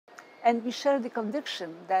And we share the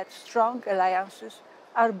conviction that strong alliances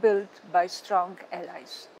are built by strong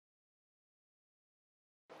allies.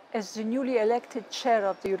 As the newly elected chair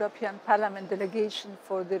of the European Parliament delegation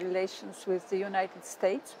for the relations with the United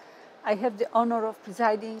States, I have the honor of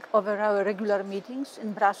presiding over our regular meetings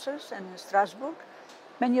in Brussels and in Strasbourg,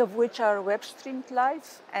 many of which are web streamed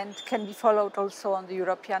live and can be followed also on the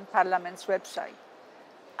European Parliament's website.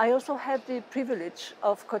 I also had the privilege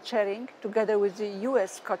of co-chairing, together with the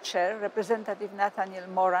US co-chair, Representative Nathaniel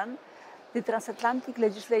Moran, the Transatlantic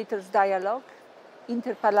Legislators Dialogue,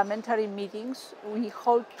 interparliamentary meetings we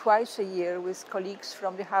hold twice a year with colleagues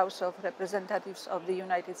from the House of Representatives of the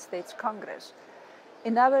United States Congress.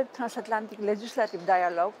 In our transatlantic legislative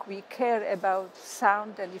dialogue, we care about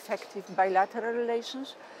sound and effective bilateral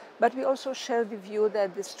relations, but we also share the view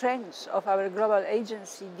that the strength of our global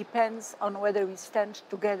agency depends on whether we stand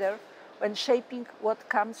together when shaping what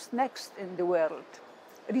comes next in the world.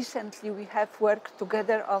 Recently, we have worked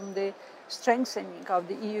together on the strengthening of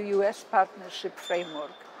the EU-US partnership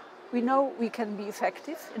framework. We know we can be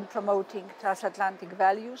effective in promoting transatlantic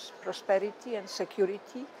values, prosperity and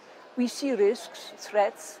security. We see risks,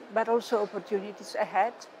 threats, but also opportunities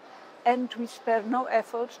ahead, and we spare no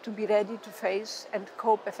effort to be ready to face and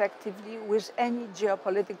cope effectively with any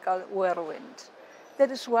geopolitical whirlwind.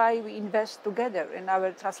 That is why we invest together in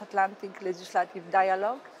our transatlantic legislative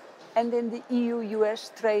dialogue and in the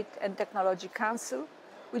EU-US Trade and Technology Council,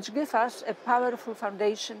 which give us a powerful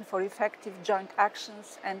foundation for effective joint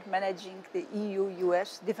actions and managing the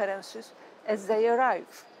EU-US differences as they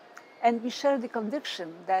arrive. And we share the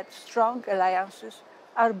conviction that strong alliances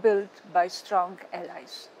are built by strong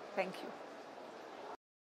allies. Thank you.